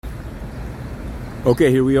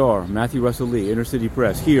Okay, here we are, Matthew Russell Lee, Inner City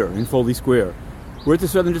Press, here in Foley Square. We're at the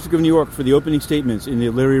Southern District of New York for the opening statements in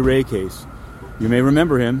the Larry Ray case. You may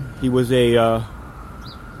remember him. He was a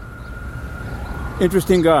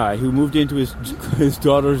interesting guy who moved into his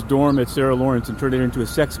daughter's dorm at Sarah Lawrence and turned it into a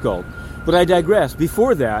sex cult. But I digress.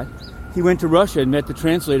 Before that, he went to Russia and met the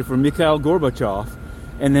translator for Mikhail Gorbachev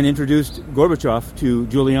and then introduced Gorbachev to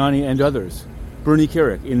Giuliani and others. Bernie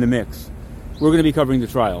Kerik in the mix. We're going to be covering the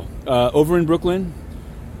trial. Over in Brooklyn,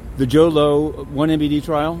 the Joe Low 1MBD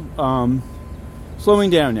trial,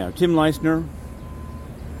 slowing down now. Tim Leissner,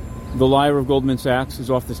 the liar of Goldman Sachs,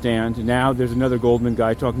 is off the stand. And now there's another Goldman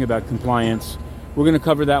guy talking about compliance. We're going to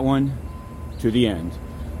cover that one to the end.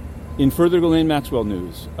 In further Ghislaine Maxwell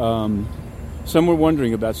news, some were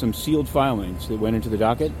wondering about some sealed filings that went into the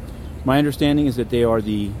docket. My understanding is that they are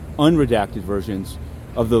the unredacted versions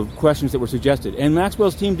of the questions that were suggested. And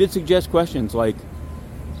Maxwell's team did suggest questions like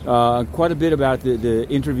quite a bit about the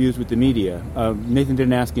interviews with the media. Nathan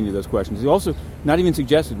didn't ask any of those questions. He also not even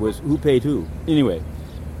suggested was who paid who. Anyway,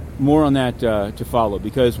 more on that to follow,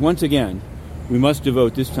 because once again, we must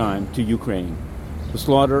devote this time to Ukraine. The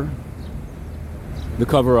slaughter, the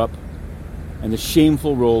cover-up, and the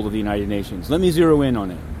shameful role of the United Nations. Let me zero in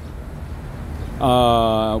on it.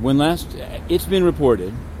 It's been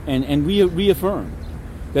reported, and we reaffirmed,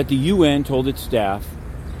 that the UN told its staff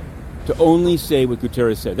to only say what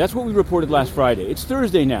Guterres said. That's what we reported last Friday. It's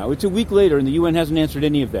Thursday now. It's a week later, and the UN hasn't answered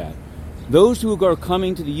any of that. Those who are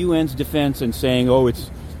coming to the UN's defense and saying, oh, it's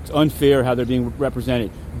unfair how they're being represented,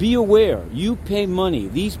 be aware, you pay money.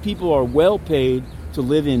 These people are well paid to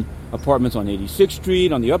live in apartments on 86th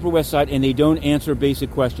Street, on the Upper West Side, and they don't answer basic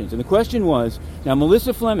questions. And the question was, now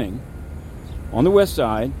Melissa Fleming, on the West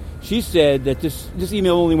Side, she said that this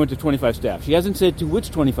email only went to 25 staff. She hasn't said to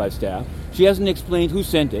which 25 staff. She hasn't explained who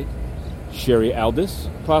sent it. Sherry Aldis,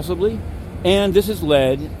 possibly. And this has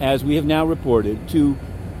led, as we have now reported, to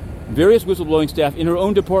various whistleblowing staff in her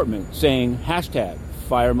own department saying, hashtag,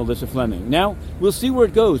 fire Melissa Fleming. Now, we'll see where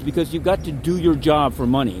it goes, because you've got to do your job for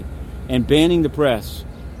money, and banning the press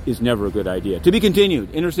is never a good idea. To be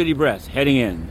continued, Inner City Press, heading in.